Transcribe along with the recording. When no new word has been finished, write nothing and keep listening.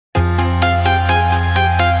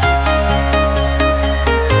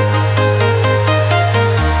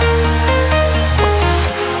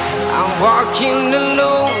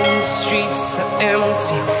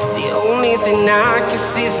empty. The only thing I can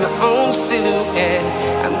see is my own silhouette.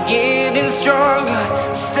 I'm getting stronger,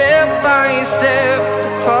 step by step.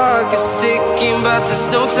 The clock is ticking, but there's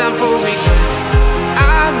no time for regrets.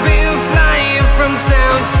 I've been flying from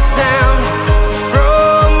town to town,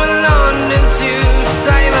 from London to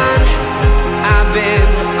Taiwan. I've been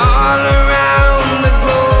all around the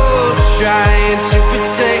globe, trying to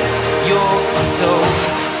protect your soul.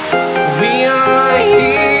 We are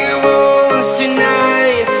heroes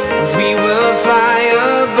tonight. We will fly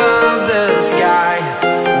above the sky.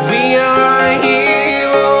 We are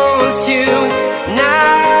heroes tonight.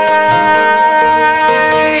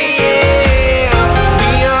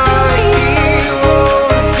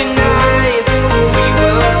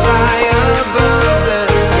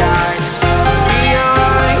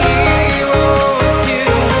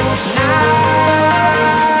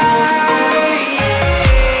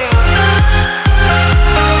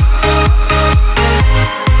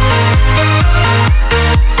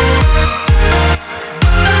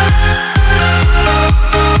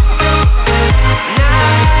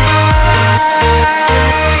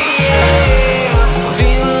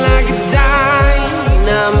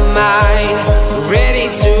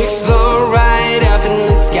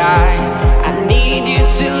 I need you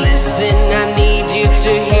to listen, I need you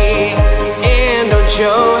to hear, and don't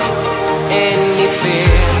show any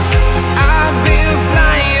fear. I've been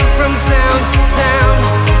flying from town to town,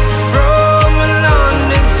 from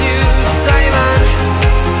London to Taiwan.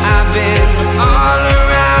 I've been all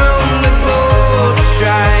around the globe,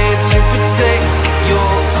 trying to protect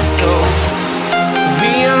your soul.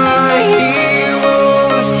 We are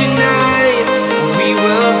heroes tonight. We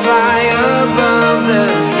will fly above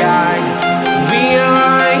the sky. We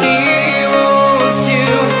are heroes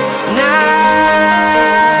tonight.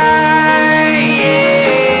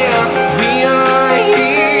 Yeah. We are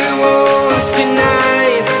heroes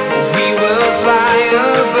tonight. We will fly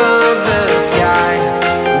above the sky.